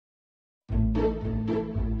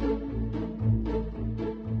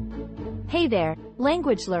Hey there,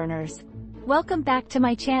 language learners. Welcome back to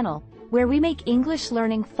my channel, where we make English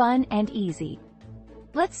learning fun and easy.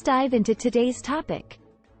 Let's dive into today's topic.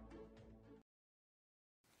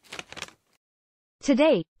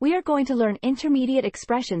 Today, we are going to learn intermediate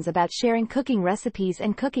expressions about sharing cooking recipes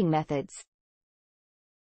and cooking methods.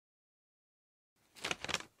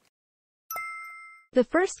 The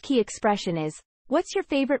first key expression is, what's your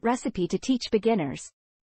favorite recipe to teach beginners?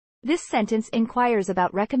 This sentence inquires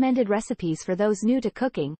about recommended recipes for those new to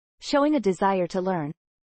cooking, showing a desire to learn.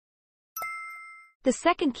 The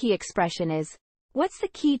second key expression is, what's the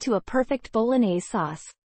key to a perfect bolognese sauce?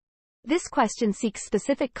 This question seeks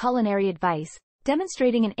specific culinary advice,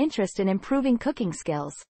 demonstrating an interest in improving cooking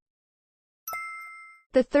skills.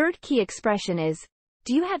 The third key expression is,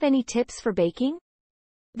 do you have any tips for baking?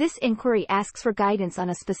 This inquiry asks for guidance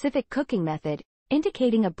on a specific cooking method,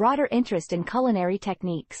 indicating a broader interest in culinary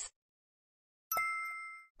techniques.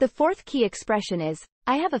 The fourth key expression is,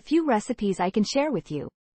 I have a few recipes I can share with you.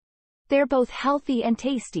 They're both healthy and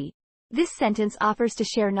tasty. This sentence offers to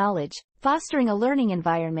share knowledge, fostering a learning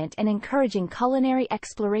environment and encouraging culinary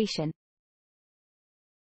exploration.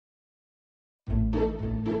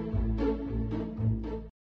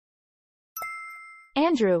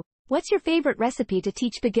 Andrew, what's your favorite recipe to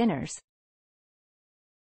teach beginners?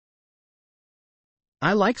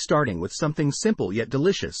 I like starting with something simple yet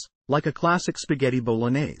delicious, like a classic spaghetti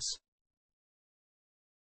bolognese.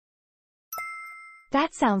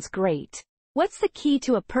 That sounds great. What's the key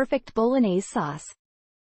to a perfect bolognese sauce?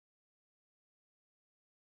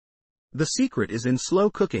 The secret is in slow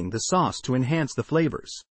cooking the sauce to enhance the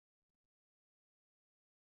flavors.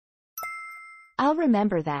 I'll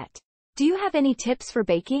remember that. Do you have any tips for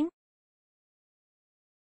baking?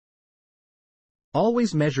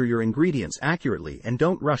 Always measure your ingredients accurately and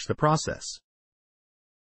don't rush the process.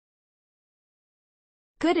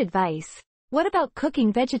 Good advice. What about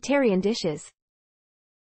cooking vegetarian dishes?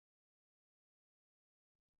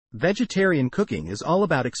 Vegetarian cooking is all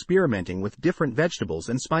about experimenting with different vegetables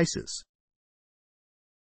and spices.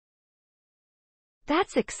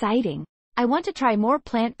 That's exciting. I want to try more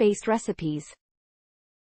plant-based recipes.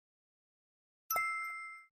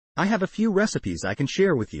 I have a few recipes I can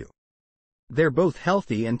share with you. They're both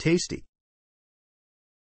healthy and tasty.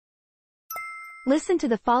 Listen to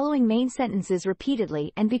the following main sentences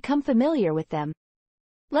repeatedly and become familiar with them.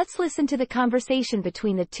 Let's listen to the conversation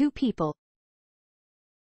between the two people.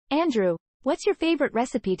 Andrew, what's your favorite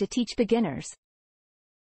recipe to teach beginners?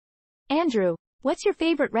 Andrew, what's your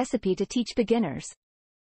favorite recipe to teach beginners?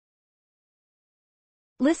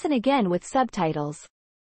 Listen again with subtitles.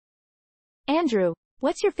 Andrew,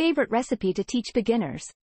 what's your favorite recipe to teach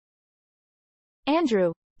beginners?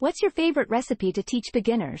 Andrew, what's your favorite recipe to teach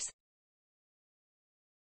beginners?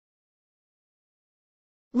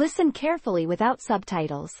 Listen carefully without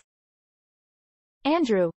subtitles.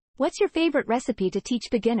 Andrew, what's your favorite recipe to teach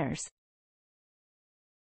beginners?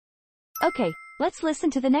 Okay, let's listen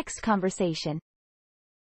to the next conversation.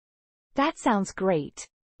 That sounds great.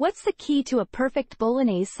 What's the key to a perfect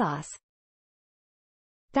bolognese sauce?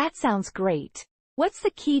 That sounds great. What's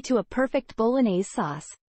the key to a perfect bolognese sauce?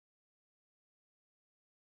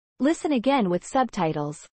 Listen again with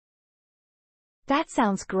subtitles. That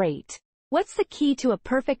sounds great. What's the key to a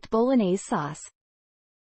perfect bolognese sauce?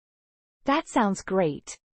 That sounds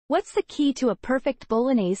great. What's the key to a perfect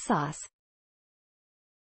bolognese sauce?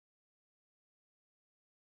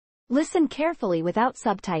 Listen carefully without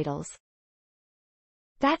subtitles.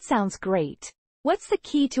 That sounds great. What's the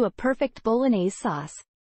key to a perfect bolognese sauce?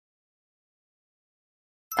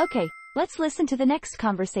 Okay, let's listen to the next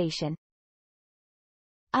conversation.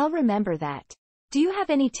 I'll remember that. Do you have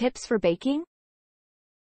any tips for baking?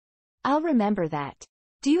 I'll remember that.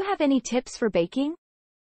 Do you have any tips for baking?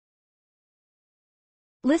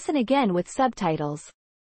 Listen again with subtitles.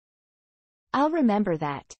 I'll remember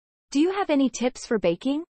that. Do you have any tips for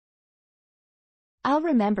baking? I'll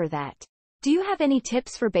remember that. Do you have any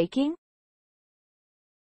tips for baking?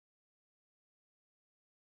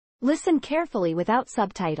 Listen carefully without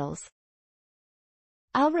subtitles.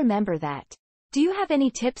 I'll remember that. Do you have any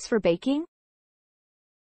tips for baking?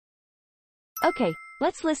 Okay,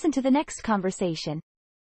 let's listen to the next conversation.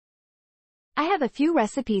 I have a few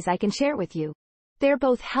recipes I can share with you. They're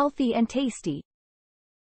both healthy and tasty.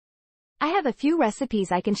 I have a few recipes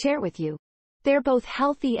I can share with you. They're both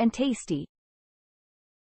healthy and tasty.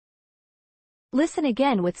 Listen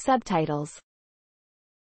again with subtitles.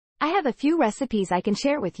 I have a few recipes I can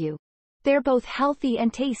share with you. They're both healthy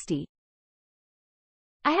and tasty.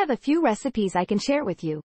 I have a few recipes I can share with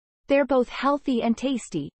you. They're both healthy and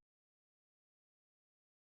tasty.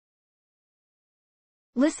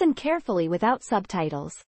 Listen carefully without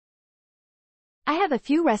subtitles. I have a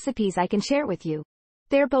few recipes I can share with you.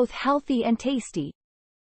 They're both healthy and tasty.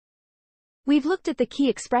 We've looked at the key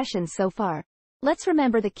expressions so far. Let's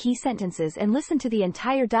remember the key sentences and listen to the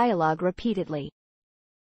entire dialogue repeatedly.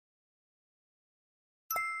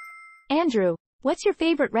 Andrew, what's your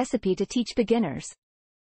favorite recipe to teach beginners?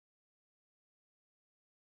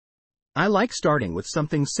 I like starting with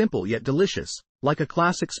something simple yet delicious, like a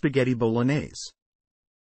classic spaghetti bolognese.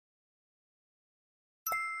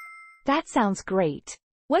 That sounds great.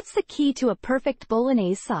 What's the key to a perfect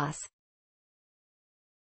bolognese sauce?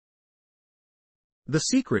 The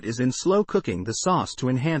secret is in slow cooking the sauce to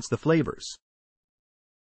enhance the flavors.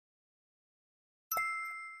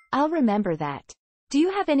 I'll remember that. Do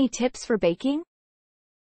you have any tips for baking?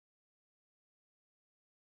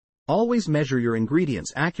 Always measure your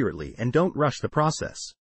ingredients accurately and don't rush the process.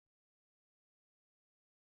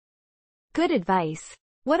 Good advice.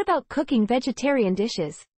 What about cooking vegetarian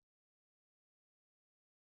dishes?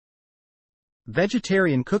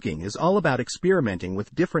 Vegetarian cooking is all about experimenting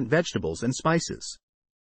with different vegetables and spices.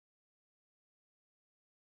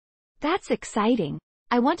 That's exciting.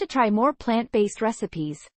 I want to try more plant-based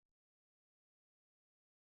recipes.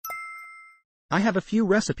 I have a few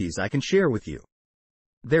recipes I can share with you.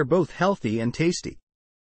 They're both healthy and tasty.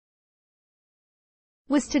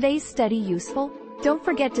 Was today's study useful? Don't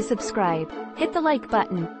forget to subscribe, hit the like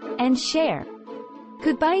button, and share.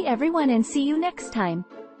 Goodbye everyone and see you next time.